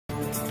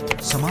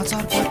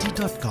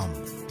samacharpati.com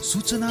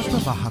सूचना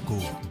प्रवाहको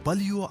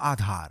बलियो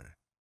आधार।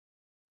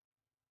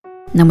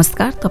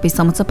 नमस्कार, तपाई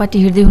समाचारपाटी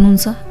हेर्दै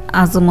हुनुहुन्छ।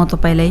 आज म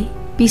तपाईलाई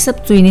पिसप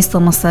चुइने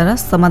समस्या र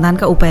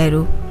समाधानका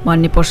उपायहरू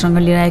भन्ने प्रसंग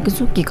लिएर आएको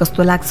छु। के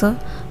कस्तो लाग्छ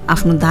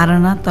आफ्नो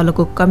धारणा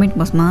तलको कमेन्ट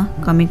बक्समा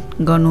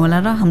कमेन्ट गर्नुहोला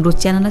र हाम्रो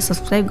च्यानललाई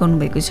सब्स्क्राइब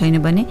गर्नुभएको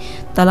छैन भने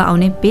तल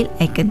आउने बेल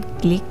आइकन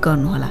क्लिक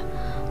गर्नुहोला।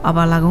 अब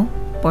लागौं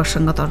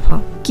प्रसंगतर्फ।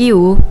 के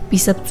हो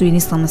पिसप चुइने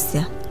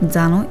समस्या,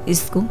 जानौं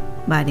यसको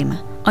बारेमा।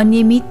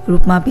 अनियमित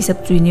रूपमा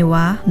पिसप चुइने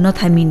वा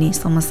नथामिने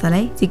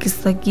समस्यालाई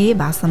चिकित्सकीय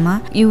भाषामा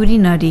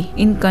युरिनरी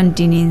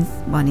इन्कन्टिनेन्स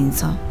भनिन्छ।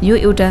 यो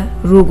एउटा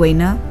रोग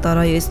होइन, तर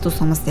यस्तो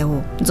समस्या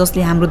हो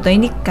जसले हाम्रो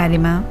दैनिक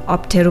कार्यमा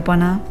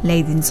अप्ठ्यारोपना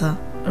ल्याइदिन्छ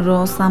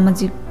र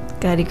सामाजिक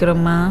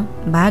कार्यक्रममा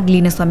भाग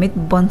लिन समेत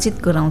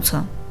वञ्चित गराउँछ।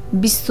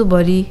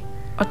 विश्वभरि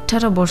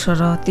 18 वर्ष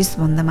र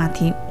त्यसभन्दा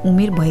माथि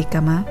उमेर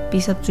भएकामा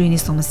पिसप चुइने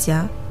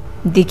समस्या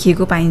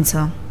देखिएको पाइन्छ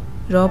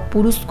र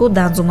पुरुषको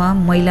दाँजोमा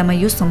महिलामा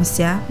यो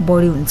समस्या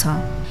बढी हुन्छ।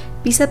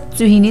 पिसप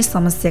चुहिने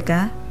समस्याका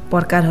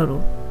प्रकारहरू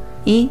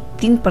यी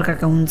 3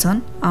 प्रकारका हुन्छन्।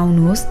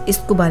 आउनुहोस्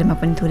यसको बारेमा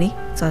पनि थोरै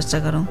चर्चा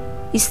गरौँ।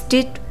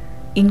 स्टेट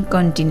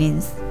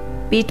इन्कन्टिनेन्स,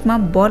 पेटमा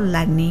बल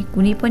लाग्ने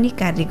कुनै पनि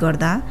कार्य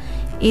गर्दा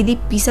यदि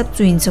पिसप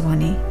चुहिन्छ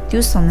भने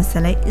त्यो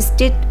समस्यालाई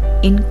स्टेट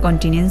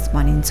इन्कन्टिनेन्स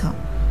भनिन्छ।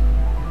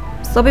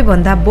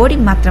 सबैभन्दा बढी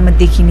मात्रामा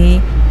देखिने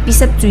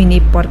पिसप चुहिने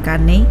प्रकार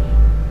नै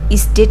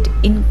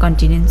स्टेट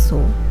इन्कन्टिनेन्स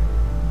हो।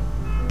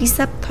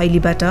 पिसाब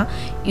थैलीबाट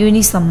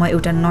योनिसम्म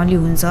एउटा नली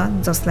हुन्छ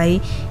जसलाई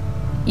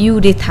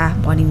युरेथा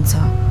भनिन्छ।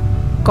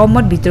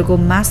 कमरभित्रको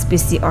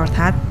मांसपेशी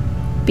अर्थात्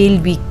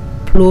पेल्भिक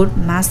फ्लोर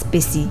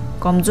मांसपेशी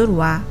कमजोर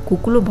वा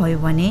कुकुलो भयो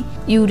भने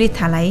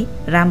युरेथालाई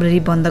राम्ररी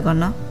बन्द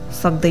गर्न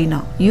सक्दैन।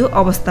 यो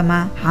अवस्थामा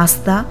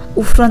हाँस्दा,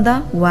 उफ्रँदा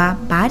वा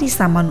भारी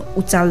सामान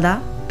उचाल्दा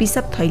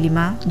पिसाब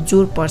थैलीमा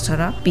जोर पर्छ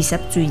र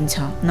पिसाब चुइन्छ।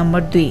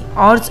 नम्बर 2,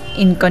 अर्ज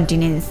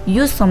इन्कन्टिनेन्स।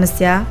 यो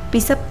समस्या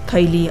पिसाब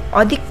थैली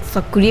अधिक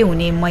सक्रिय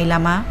हुने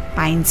महिलामा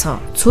पाइन्छ।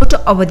 छोटो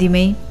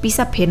अवधिमै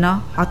पिसाब फेर्न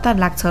हतार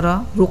लाग्छ र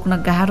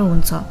रोक्न गाह्रो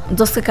हुन्छ,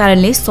 जसका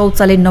कारणले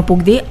शौचालय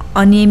नपुग्दै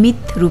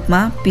अनियमित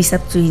रूपमा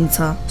पिसाब चुहिन्छ।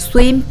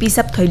 स्वयं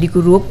पिसाब थैलीको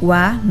रोग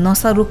वा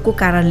नसा रोगको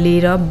कारणले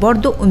र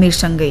बढ्दो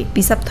उमेरसँगै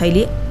पिसाब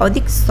थैली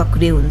अधिक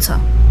सक्रिय हुन्छ।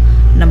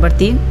 Number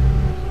 3,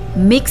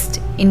 mixed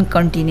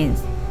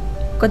incontinence.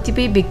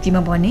 कतिपय व्यक्तिमा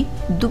भने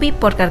दुवै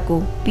प्रकारको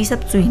पिसाब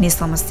चुहिने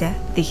समस्या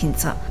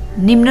देखिन्छ।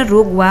 निम्न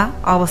रोग वा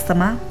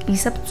अवस्थामा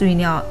पिसाब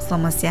चुहिने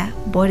समस्या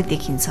बढी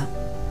देखिन्छ।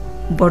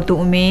 बढ्दो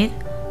उमेर,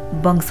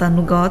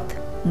 वंशानुगत,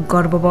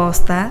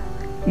 गर्भावस्था,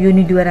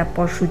 योनिद्वारा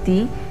प्रसुति,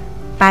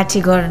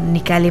 पाठेघर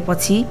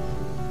निकालेपछि,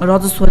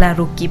 रजस्वला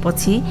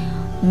रोकिएपछि,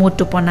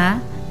 मोटोपना,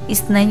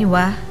 स्नायु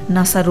वा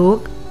नसा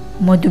रोग,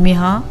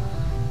 मधुमेह,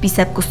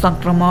 पिसाबको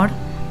संक्रमण,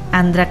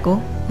 आन्द्राको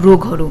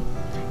रोगहरू।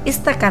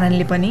 यस्ता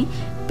कारणले पनि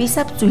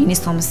पिसाब चुहिने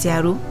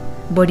समस्याहरू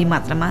बढी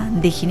मात्रामा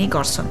देखिने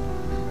गर्छन्।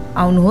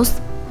 आउनुहोस्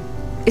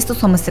यस्तो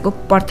समस्याको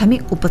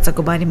प्राथमिक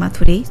उपचारको बारेमा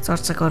थोरै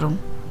चर्चा गरौँ।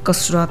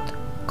 कसरत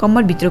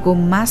कमरभित्रको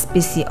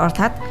मांसपेशी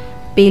अर्थात्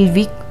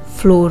पेल्भिक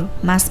फ्लोर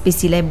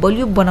मांसपेशीलाई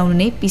बलियो बनाउनु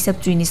नै पिसाब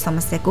चुहिने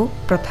समस्याको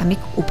प्राथमिक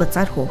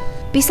उपचार हो।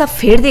 पिसाब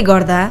फेर्दै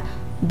गर्दा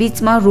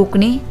बीचमा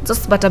रोक्ने,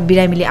 जसबाट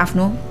बिरामीले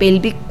आफ्नो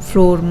पेल्भिक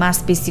फ्लोर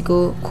मांसपेशीको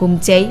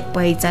खुम्च्याइ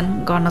पहिचान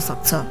गर्न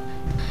सक्छ।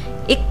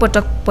 एक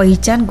पटक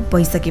पहिचान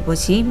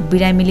भइसकेपछि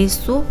बिरामीले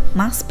सो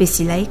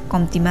मांसपेशीलाई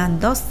कम्तीमा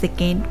 10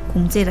 सेकेन्ड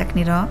खुम्चाइ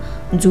राख्ने र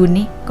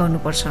जोड्ने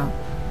गर्नुपर्छ।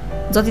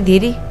 जति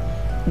धेरै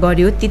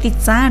गर्यो त्यति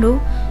चाँडो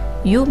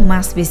यो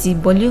मांसपेशी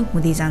बलियो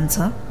हुँदै जान्छ।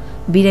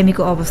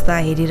 बिरामीको अवस्था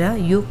हेरेर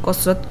यो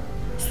कसरत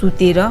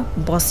सुतेर,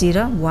 बसेर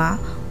वा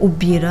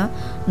उभिएर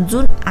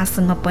जुन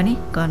आसनमा पनि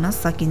गर्न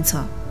सकिन्छ।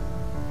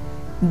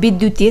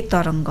 विद्युतीय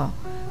तरङ्ग।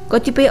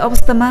 कतिपय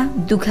अवस्थामा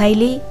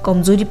दुखाइले,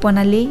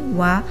 कमजोरीपनाले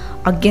वा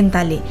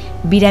अज्ञानताले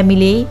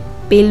बिरामीले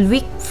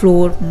पेल्भिक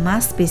फ्लोर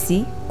मांसपेशी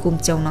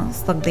खुम्च्याउन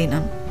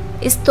सक्दैनन्।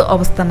 यस्तो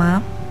अवस्थामा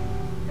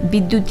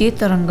विद्युतीय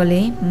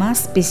तरङ्गले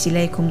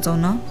मांसपेशीलाई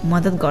खुम्चाउन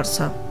मद्दत गर्छ।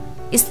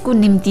 यसको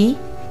निम्ति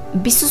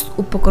विशेष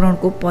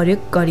उपकरणको प्रयोग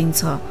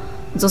गरिन्छ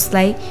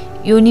जसलाई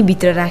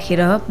योनिभित्र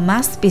राखेर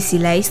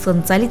मांसपेशीलाई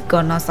सञ्चालित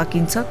गर्न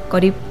सकिन्छ।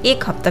 करिब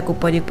 1 हप्ताको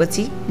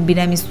प्रयोगपछि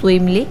बिरामी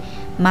स्वयंले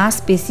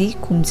मांसपेशी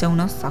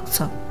खुम्च्याउन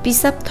सक्छ।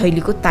 पिसाब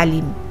थैलीको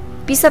तालिम।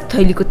 पिसाब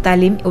थैलीको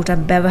तालिम एउटा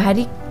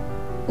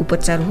व्यावहारिक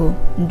उपचार हो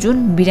जुन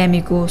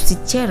बिरामीको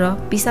शिक्षा र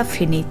पिसाब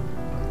फेर्ने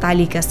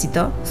तालिकासित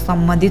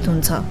सम्बन्धित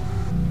हुन्छ।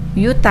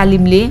 यो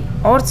तालिमले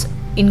अर्ज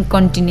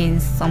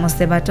इन्कन्टिनेन्स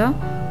समस्याबाट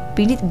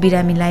पीडित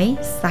बिरामीलाई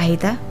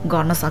सहायता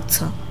गर्न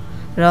सक्छ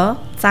र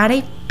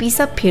चाँडै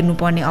पिसाब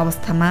फेर्नुपर्ने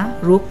अवस्थामा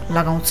रोक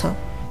लगाउँछ।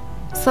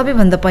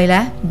 सबैभन्दा पहिला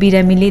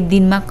बिरामीले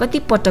दिनमा कति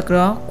पटक र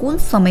कुन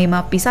समयमा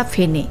पिसाब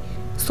फेर्ने,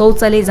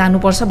 शौचालय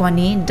जानुपर्छ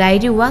भनी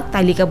डायरी वा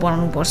तालिका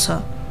बनाउनुपर्छ।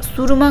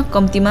 सुरुमा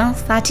कम्तीमा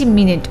 60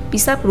 मिनेट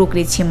पिसाब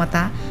रोक्ने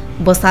क्षमता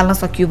बसाल्न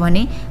सकियो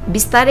भने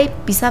बिस्तारै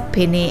पिसाब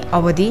फेर्ने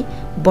अवधि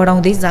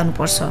बढाउँदै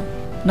जानुपर्छ,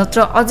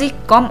 नत्र अझै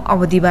कम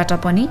अवधिबाट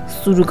पनि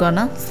सुरु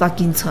गर्न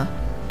सकिन्छ।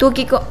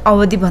 तोकेको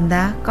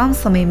अवधिभन्दा कम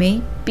समयमै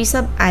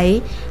पिसाब आए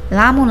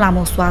लामो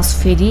लामो श्वास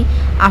फेरि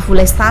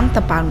आफूलाई शान्त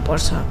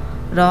पार्नुपर्छ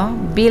र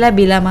बेला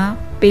बेलामा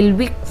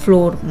पेल्भिक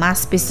फ्लोर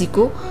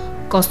मांसपेशीको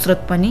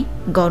कसरत पनि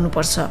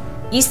गर्नुपर्छ।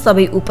 यी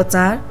सबै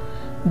उपचार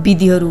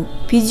विधिहरू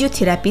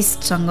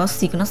फिजियोथेरापिस्टसँग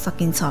सिक्न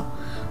सकिन्छ।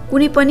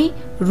 कुनै पनि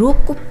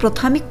रोगको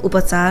प्राथमिक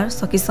उपचार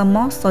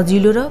सकेसम्म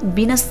सजिलो र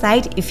बिना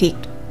साइड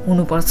इफेक्ट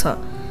हुनुपर्छ।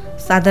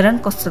 साधारण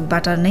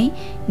कसरतबाट नै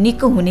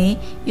निको हुने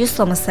यो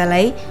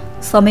समस्यालाई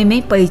समयमै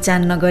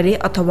पहिचान नगरे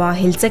अथवा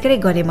हेलचक्रे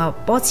गरेमा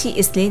पछि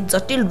यसले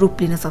जटिल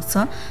रूप लिन सक्छ,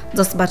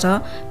 जसबाट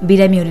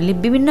बिरामीहरूले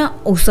विभिन्न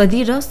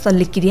औषधि र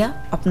शल्यक्रिया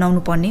अपनाउनु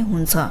पर्ने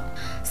हुन्छ।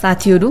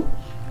 साथीहरू,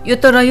 यो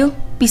त रह्यो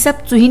पिसाब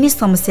चुहिने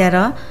समस्या र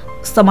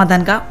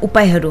समाधानका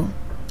उपायहरू।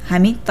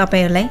 हामी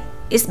तपाईहरूलाई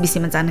यस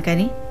विषयमा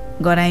जानकारी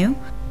गरायौँ।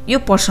 यो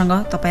प्रसङ्ग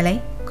तपाईलाई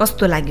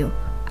कस्तो लाग्यो?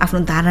 आफ्नो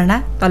धारणा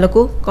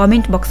तलको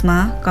कमेन्ट बक्समा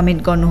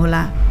कमेन्ट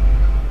गर्नुहोला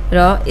र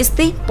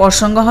यस्तै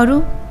प्रसङ्गहरू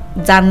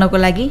जान्नको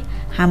लागि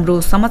हाम्रो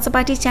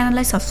समाचारपाटी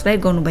च्यानललाई सब्स्क्राइब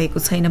गर्नुभएको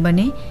छैन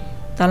भने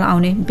तल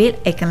आउने बेल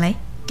आइकनलाई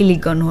क्लिक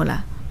गर्नुहोला।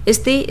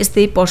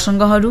 यस्तै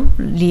प्रसङ्गहरू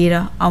लिएर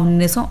आउने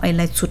नै छौँ।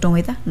 अहिलेलाई छुटौँ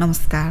है त।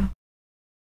 नमस्कार।